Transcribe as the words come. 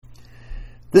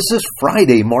This is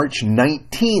Friday, March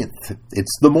 19th.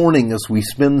 It's the morning as we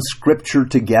spend Scripture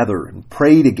together and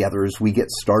pray together as we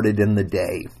get started in the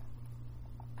day.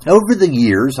 Over the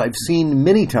years, I've seen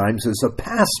many times as a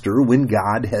pastor when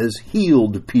God has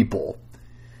healed people.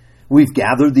 We've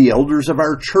gathered the elders of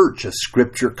our church, as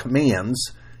Scripture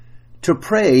commands, to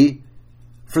pray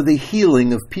for the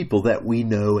healing of people that we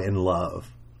know and love.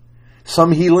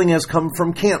 Some healing has come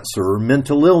from cancer or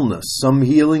mental illness. Some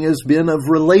healing has been of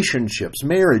relationships,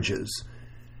 marriages,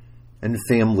 and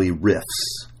family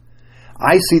rifts.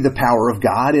 I see the power of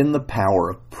God in the power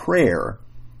of prayer.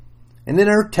 And in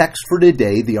our text for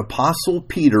today, the Apostle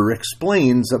Peter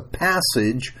explains a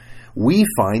passage we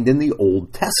find in the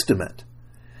Old Testament.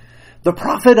 The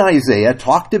prophet Isaiah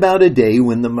talked about a day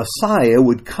when the Messiah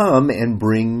would come and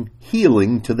bring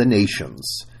healing to the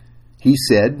nations. He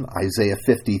said, Isaiah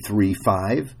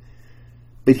 53:5,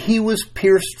 "But he was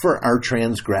pierced for our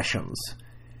transgressions.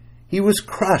 He was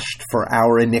crushed for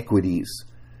our iniquities.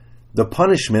 The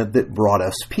punishment that brought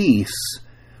us peace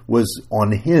was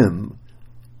on him,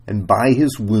 and by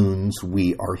his wounds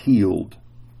we are healed."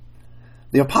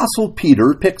 The Apostle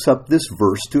Peter picks up this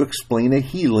verse to explain a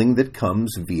healing that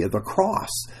comes via the cross,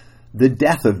 the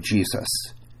death of Jesus.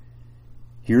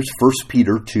 Here's 1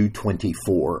 Peter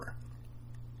 2:24.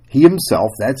 He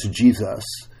himself, that's Jesus,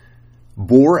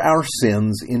 bore our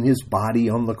sins in his body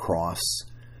on the cross,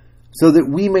 so that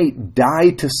we may die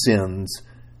to sins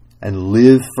and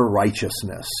live for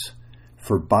righteousness.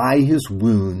 For by his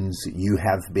wounds you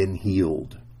have been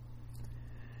healed.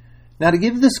 Now, to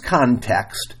give this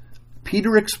context,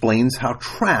 Peter explains how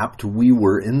trapped we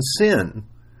were in sin.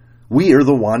 We are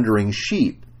the wandering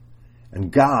sheep, and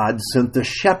God sent the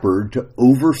shepherd to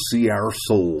oversee our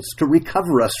souls, to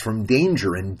recover us from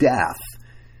danger and death,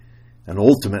 and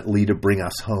ultimately to bring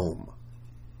us home.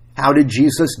 How did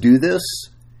Jesus do this?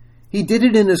 He did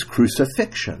it in his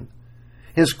crucifixion.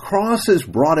 His cross has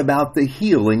brought about the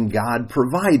healing God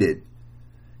provided.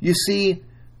 You see,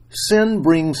 sin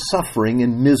brings suffering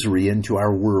and misery into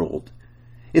our world.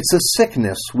 It's a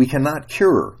sickness we cannot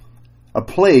cure, a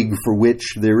plague for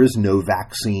which there is no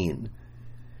vaccine.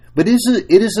 But it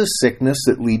is a sickness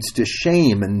that leads to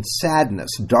shame and sadness,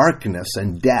 darkness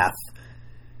and death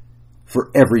for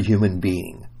every human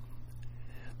being.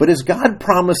 But as God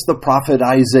promised the prophet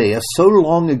Isaiah so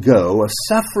long ago, a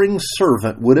suffering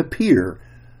servant would appear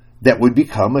that would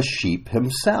become a sheep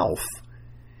himself.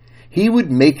 He would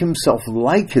make himself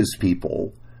like his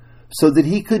people so that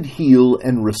he could heal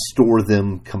and restore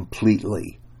them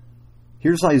completely.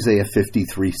 Here's Isaiah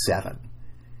 53:7.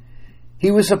 "He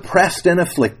was oppressed and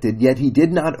afflicted, yet he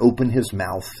did not open his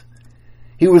mouth.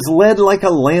 He was led like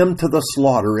a lamb to the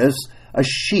slaughter, as a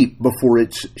sheep before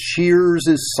its shears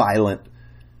is silent,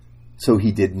 so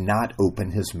he did not open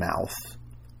his mouth."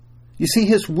 You see,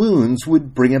 his wounds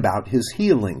would bring about his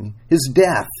healing. His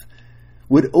death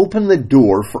would open the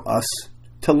door for us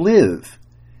to live.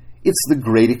 It's the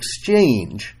great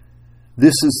exchange.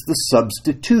 This is the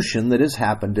substitution that has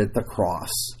happened at the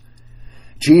cross.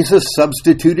 Jesus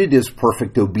substituted his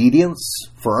perfect obedience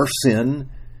for our sin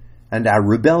and our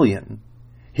rebellion,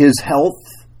 his health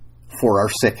for our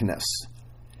sickness.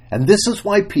 And this is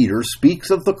why Peter speaks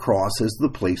of the cross as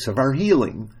the place of our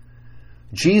healing.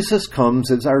 Jesus comes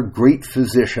as our great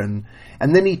physician,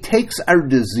 and then he takes our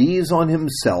disease on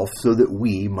himself so that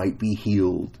we might be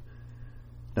healed.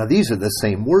 Now, these are the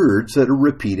same words that are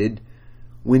repeated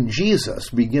when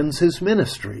Jesus begins his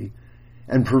ministry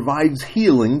and provides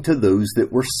healing to those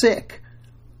that were sick.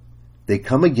 They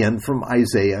come again from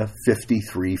Isaiah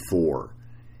 53:4.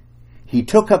 "He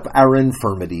took up our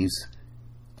infirmities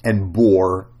and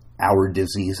bore our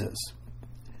diseases."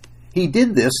 He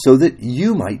did this so that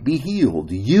you might be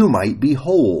healed, you might be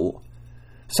whole.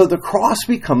 So the cross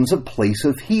becomes a place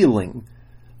of healing,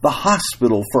 the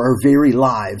hospital for our very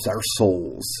lives, our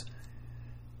souls.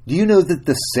 Do you know that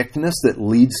the sickness that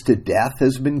leads to death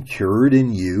has been cured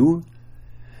in you?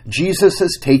 Jesus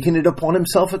has taken it upon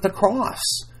himself at the cross.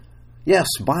 Yes,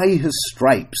 by his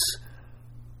stripes,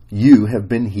 you have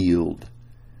been healed.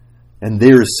 And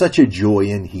there is such a joy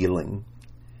in healing.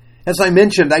 As I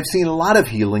mentioned, I've seen a lot of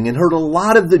healing and heard a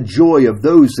lot of the joy of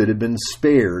those that have been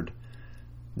spared,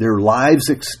 their lives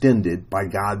extended by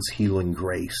God's healing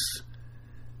grace.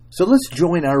 So let's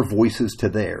join our voices to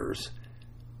theirs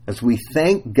as we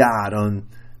thank God on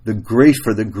the grace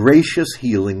for the gracious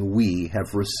healing we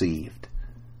have received.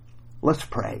 Let's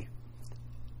pray.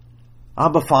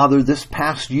 Abba, Father, this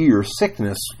past year,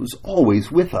 sickness was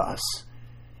always with us.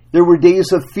 There were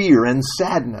days of fear and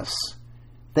sadness.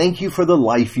 Thank you for the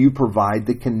life you provide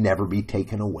that can never be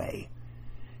taken away.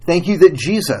 Thank you that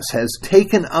Jesus has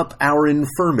taken up our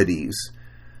infirmities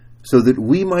so that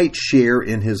we might share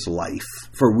in his life.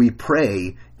 For we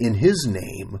pray in his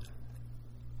name.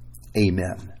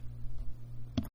 Amen.